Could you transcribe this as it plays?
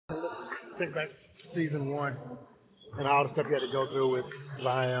think back to season 1 and all the stuff you had to go through with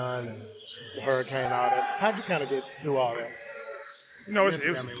Zion and the hurricane and all that. How'd you kind of get through all that? You know,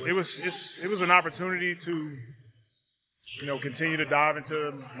 it was an opportunity to, you know, continue to dive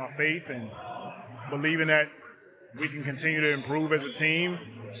into my faith and believing that we can continue to improve as a team.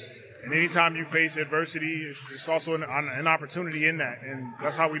 And anytime you face adversity, it's also an opportunity in that. And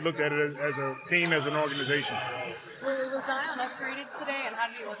that's how we looked at it as a team, as an organization. Was Zion upgraded today, and how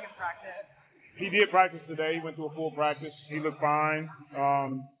did he look in practice? He did practice today. He went through a full practice. He looked fine.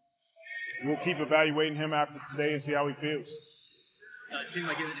 We'll keep evaluating him after today and see how he feels. It seemed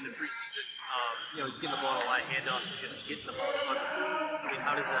like in the preseason, you know, he's getting the ball a lot of handoffs and just getting the ball on the move. I mean,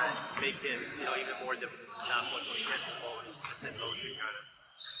 how does that make him, you know, even more difficult to stop when he gets the ball and just in motion kind of?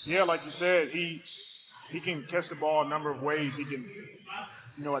 Yeah, like you said, he can catch the ball a number of ways. He can,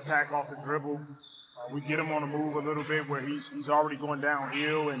 you know, attack off the dribble. We get him on the move a little bit where he's already going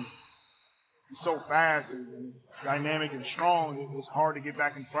downhill, and he's so fast and dynamic and strong. It's hard to get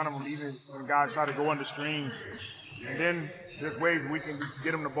back in front of him, even when guys try to go under screens. And then there's ways we can just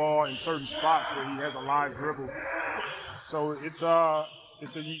get him the ball in certain spots where he has a live dribble. So it's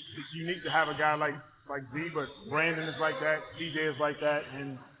unique to have a guy like Z, but Brandon is like that, CJ is like that,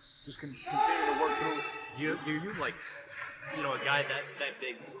 and just continue to work through it. Do you like, you know, a guy that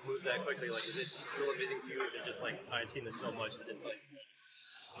big moves that quickly? Like, is it still amazing to you? Or is it just like, I've seen this so much that it's like?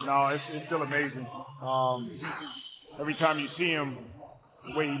 No, it's still amazing. Every time you see him,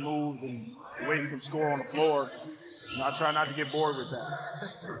 the way he moves and the way he can score on the floor, you know, I try not to get bored with that.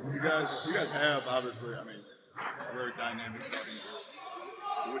 You guys have, obviously, I mean, a very dynamic starting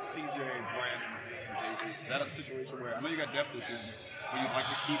group. With CJ, Brandon, Z, and JB, is that a situation where, I know you got depth issues, but you'd like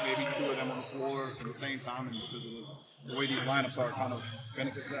to keep maybe 2 of them on the floor at the same time, and because of the way these lineups are, kind of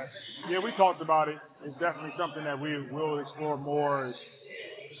benefits that? Yeah, we talked about it. It's definitely something that we will explore more, is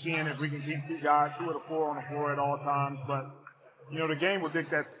seeing if we can keep 2 of the 4 on the floor at all times. But, you know, the game will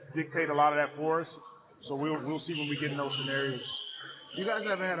dictate a lot of that for us, so we'll see when we get in those scenarios. You guys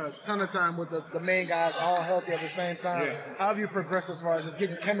have had a ton of time with the main guys all healthy at the same time. Yeah. How have you progressed as far as just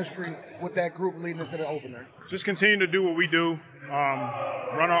getting chemistry with that group leading into the opener? Just continue to do what we do,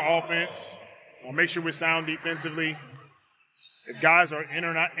 run our offense, make sure we're sound defensively. If guys are in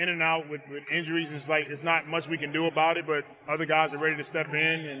and out with injuries, it's not much we can do about it, but other guys are ready to step in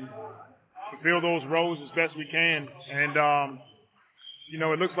and fulfill those roles as best we can. And, you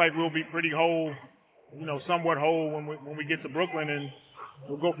know, it looks like we'll be pretty whole, you know, somewhat whole when we get to Brooklyn, and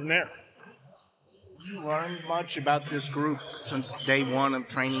we'll go from there. You learned much about this group since day 1 of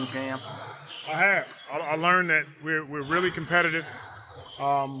training camp? I have. I learned that we're really competitive.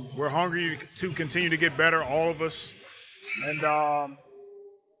 We're hungry to continue to get better, all of us. And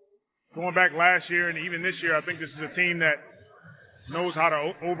going back last year and even this year, I think this is a team that knows how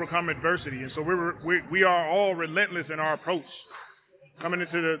to overcome adversity. And so we are all relentless in our approach. Coming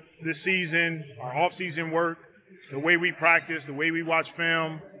into this season, our off-season work, the way we practice, the way we watch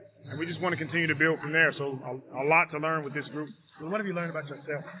film, and we just want to continue to build from there. So a lot to learn with this group. What have you learned about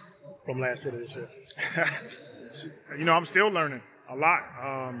yourself from last year to this year? You know, I'm still learning a lot.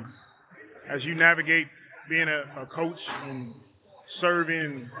 As you navigate being a coach and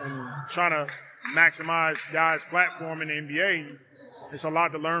serving and trying to maximize guys' platform in the NBA, it's a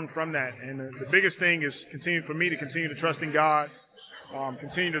lot to learn from that. And the biggest thing is for me to continue to trust in God,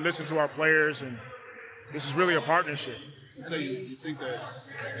 continue to listen to our players, and this is really a partnership. You say you think that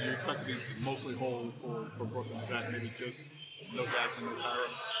you expect to be mostly whole for Brooklyn. Is that maybe just no Jackson, no Kyrie?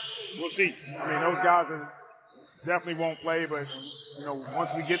 We'll see. I mean, those guys definitely won't play, but, you know,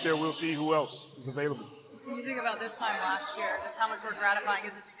 once we get there, we'll see who else is available. When you think about this time last year, just how much more gratifying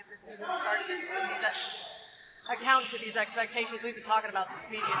is it to get this season started and some of these account to these expectations we've been talking about since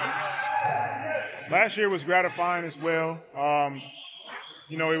media day, really? Last year was gratifying as well.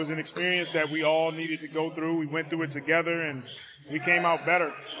 You know, it was an experience that we all needed to go through. We went through it together, and we came out better,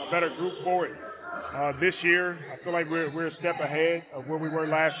 a better group for it. This year, I feel like we're a step ahead of where we were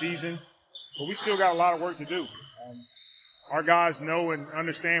last season, but we still got a lot of work to do. Our guys know and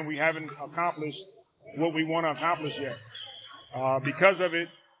understand we haven't accomplished what we want to accomplish yet. Because of it,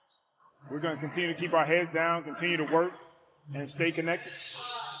 we're going to continue to keep our heads down, continue to work, and stay connected.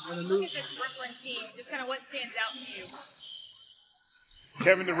 Look at this Brooklyn team, just kind of what stands out to you?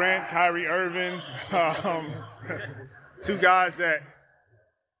 Kevin Durant, Kyrie Irving, 2 guys that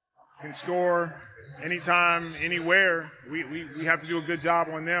can score anytime, anywhere. We have to do a good job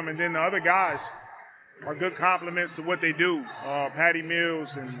on them. And then the other guys are good complements to what they do. Patty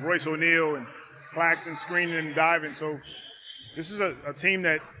Mills and Royce O'Neal and Claxton screening and diving. So this is a team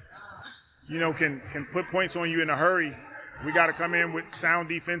that, you know, can put points on you in a hurry. We got to come in with sound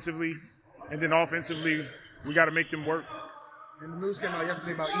defensively, and then offensively, we got to make them work. And the news came out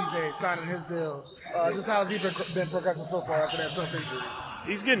yesterday about EJ signing his deal. Just how's he been progressing so far after that tough injury?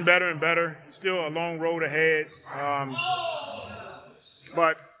 He's getting better and better. Still a long road ahead,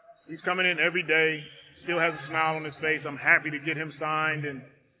 but he's coming in every day. Still has a smile on his face. I'm happy to get him signed, and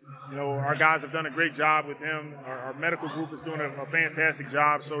our guys have done a great job with him. Our medical group is doing a fantastic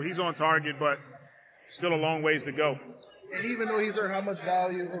job. So he's on target, but still a long ways to go. And even though he's hurt, how much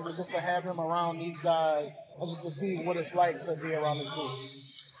value is it just to have him around these guys, or just to see what it's like to be around this group?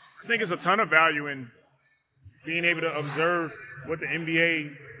 I think it's a ton of value in being able to observe what the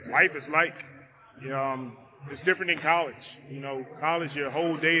NBA life is like. It's different in college. College, your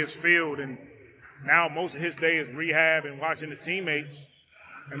whole day is filled, and now most of his day is rehab and watching his teammates.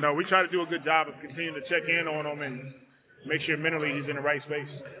 And we try to do a good job of continuing to check in on him and make sure mentally he's in the right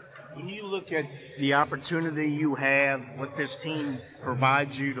space. When you look at the opportunity you have, what this team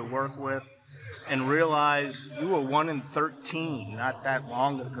provides you to work with, and realize you were 1-13 not that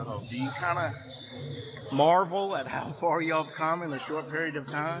long ago, do you kind of marvel at how far y'all have come in a short period of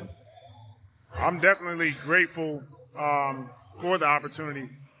time? I'm definitely grateful for the opportunity.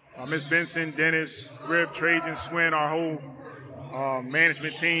 Ms. Benson, Dennis, Griff, Trajan, Swin, our whole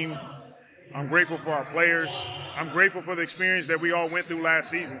management team. I'm grateful for our players. I'm grateful for the experience that we all went through last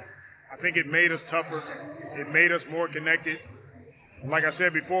season. I think it made us tougher. It made us more connected. Like I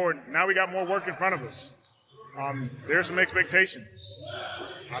said before, now we got more work in front of us. There's some expectation.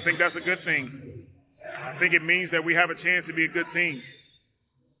 I think that's a good thing. I think it means that we have a chance to be a good team.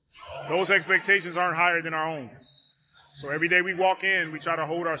 Those expectations aren't higher than our own. So every day we walk in, we try to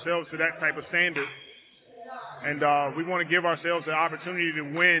hold ourselves to that type of standard. And we want to give ourselves the opportunity to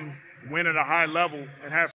win at a high level and have